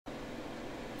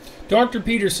Dr.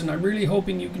 Peterson, I'm really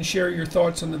hoping you can share your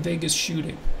thoughts on the Vegas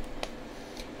shooting.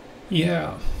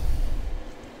 Yeah.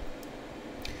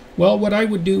 Well, what I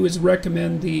would do is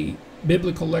recommend the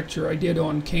biblical lecture I did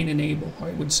on Cain and Abel, I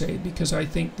would say, because I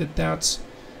think that that's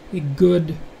a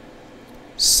good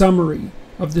summary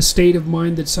of the state of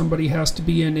mind that somebody has to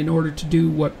be in order to do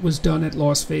what was done at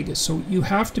Las Vegas. So you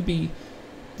have to be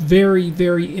very,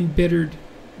 very embittered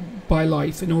by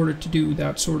life in order to do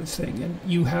that sort of thing. And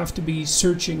you have to be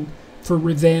searching for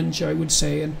revenge, I would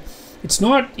say. And it's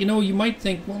not, you know, you might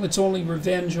think, well, it's only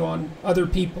revenge on other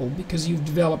people because you've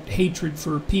developed hatred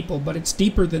for people, but it's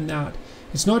deeper than that.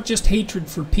 It's not just hatred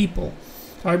for people.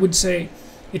 I would say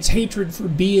it's hatred for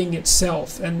being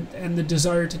itself, and the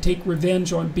desire to take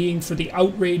revenge on being for the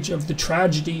outrage of the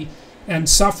tragedy and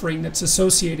suffering that's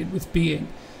associated with being.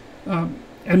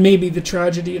 And maybe the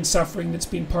tragedy and suffering that's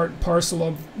been part and parcel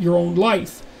of your own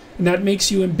life. And that makes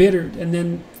you embittered. And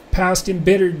then past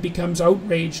embittered becomes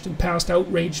outraged, and past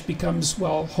outraged becomes,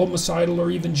 well, homicidal or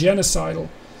even genocidal.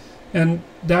 And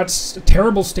that's a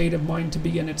terrible state of mind to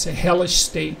be in. It's a hellish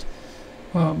state.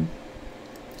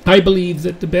 I believe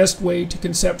that the best way to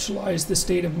conceptualize the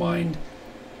state of mind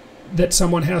that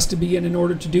someone has to be in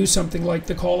order to do something like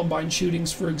the Columbine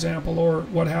shootings, for example, or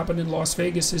what happened in Las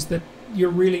Vegas, is that you're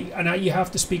really, and you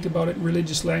have to speak about it in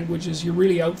religious languages, you're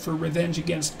really out for revenge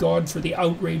against God for the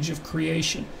outrage of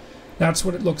creation. That's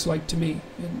what it looks like to me.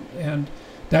 And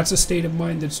that's a state of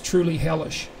mind that's truly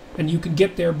hellish. And you can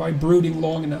get there by brooding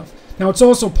long enough. Now, it's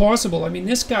also possible, I mean,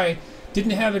 this guy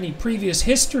didn't have any previous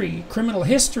history, criminal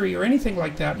history or anything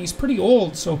like that. He's pretty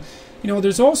old, so, you know,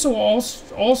 there's also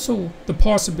the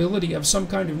possibility of some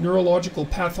kind of neurological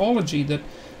pathology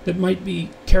that might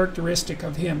be characteristic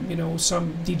of him, you know,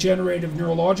 some degenerative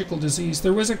neurological disease.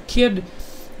 There was a kid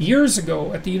years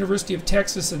ago at the University of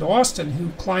Texas at Austin who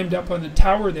climbed up on the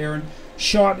tower there and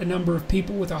shot a number of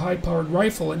people with a high-powered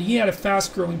rifle, and he had a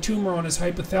fast-growing tumor on his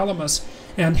hypothalamus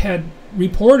and had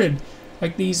reported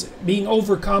like these being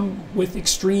overcome with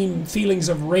extreme feelings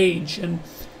of rage. And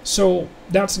so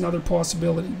that's another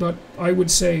possibility. But I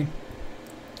would say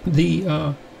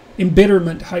the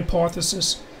embitterment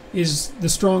hypothesis is the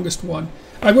strongest one.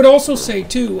 I would also say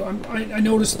too, I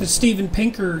noticed that Steven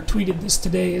Pinker tweeted this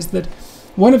today, is that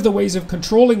one of the ways of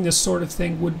controlling this sort of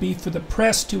thing would be for the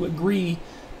press to agree,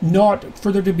 not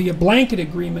for there to be a blanket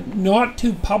agreement, not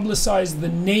to publicize the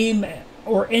name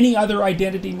or any other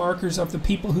identity markers of the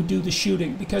people who do the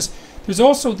shooting, because there's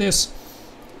also this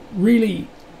really,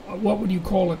 what would you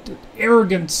call it,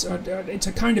 arrogance. It's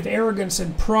a kind of arrogance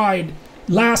and pride,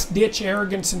 last-ditch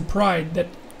arrogance and pride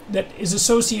that is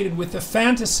associated with the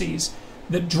fantasies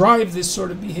that drive this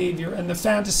sort of behavior. And the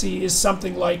fantasy is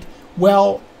something like,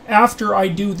 well, after I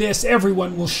do this,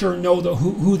 everyone will sure know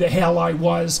who the hell I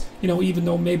was, you know, even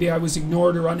though maybe I was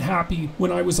ignored or unhappy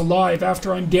when I was alive.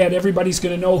 After I'm dead, everybody's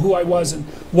going to know who I was and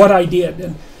what I did.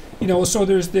 And, you know, so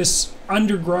there's this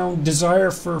underground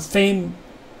desire for fame.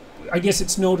 I guess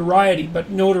it's notoriety, but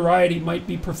notoriety might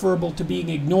be preferable to being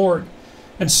ignored.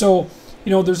 And so,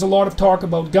 you know, there's a lot of talk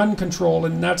about gun control,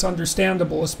 and that's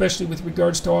understandable, especially with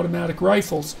regards to automatic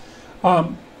rifles.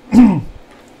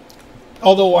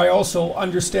 Although I also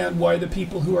understand why the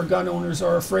people who are gun owners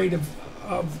are afraid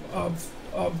of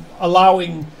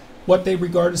allowing what they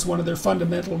regard as one of their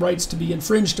fundamental rights to be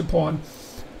infringed upon.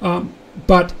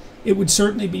 But it would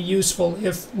certainly be useful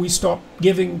if we stopped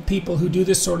giving people who do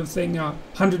this sort of thing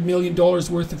 $100 million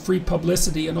worth of free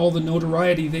publicity and all the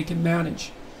notoriety they can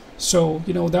manage. So,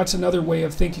 you know, that's another way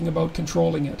of thinking about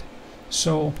controlling it.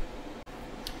 So,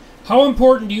 how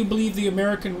important do you believe the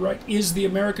American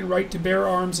right to bear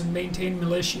arms and maintain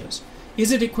militias?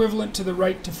 Is it equivalent to the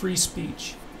right to free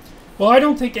speech? Well, I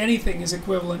don't think anything is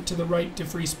equivalent to the right to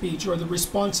free speech or the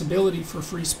responsibility for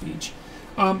free speech.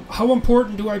 How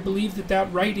important do I believe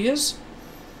that right is?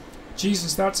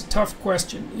 Jesus, that's a tough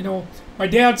question. You know, my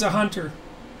dad's a hunter.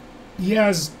 He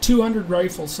has 200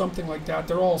 rifles, something like that.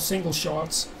 They're all single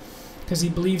shots because he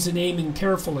believes in aiming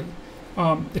carefully.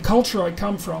 The culture I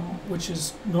come from, which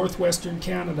is northwestern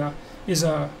Canada, is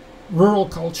a rural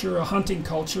culture, a hunting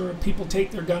culture. People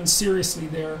take their guns seriously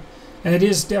there, and it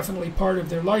is definitely part of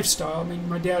their lifestyle. I mean,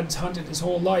 my dad's hunted his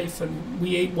whole life, and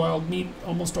we ate wild meat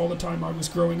almost all the time I was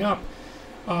growing up.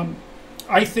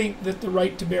 I think that the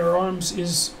right to bear arms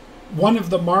is one of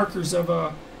the markers of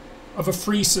a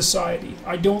free society.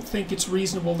 I don't think it's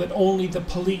reasonable that only the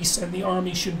police and the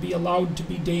army should be allowed to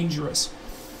be dangerous.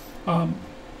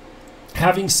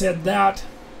 Having said that,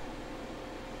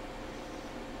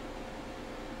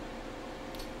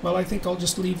 well, I think I'll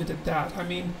just leave it at that. I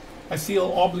mean, I feel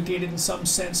obligated in some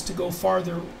sense to go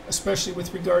farther, especially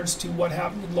with regards to what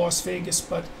happened in Las Vegas,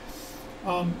 but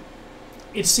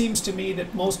it seems to me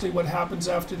that mostly what happens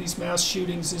after these mass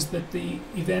shootings is that the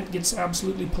event gets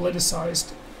absolutely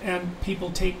politicized and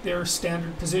people take their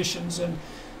standard positions, and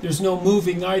there's no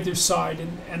moving either side,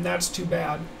 and that's too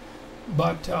bad.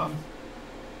 But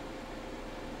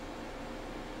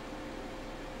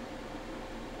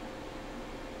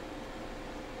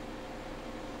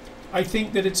I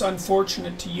think that it's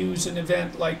unfortunate to use an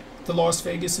event like the Las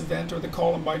Vegas event or the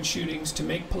Columbine shootings to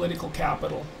make political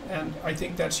capital, and I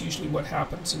think that's usually what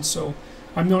happens, and so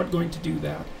I'm not going to do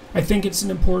that. I think it's an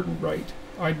important right.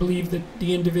 I believe that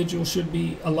the individual should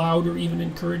be allowed or even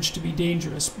encouraged to be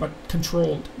dangerous, but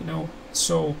controlled, you know.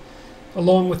 So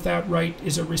along with that right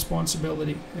is a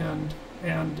responsibility,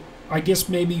 and I guess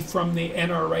maybe from the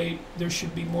NRA there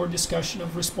should be more discussion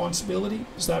of responsibility.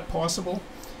 Is that possible?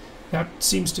 That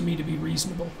seems to me to be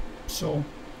reasonable. So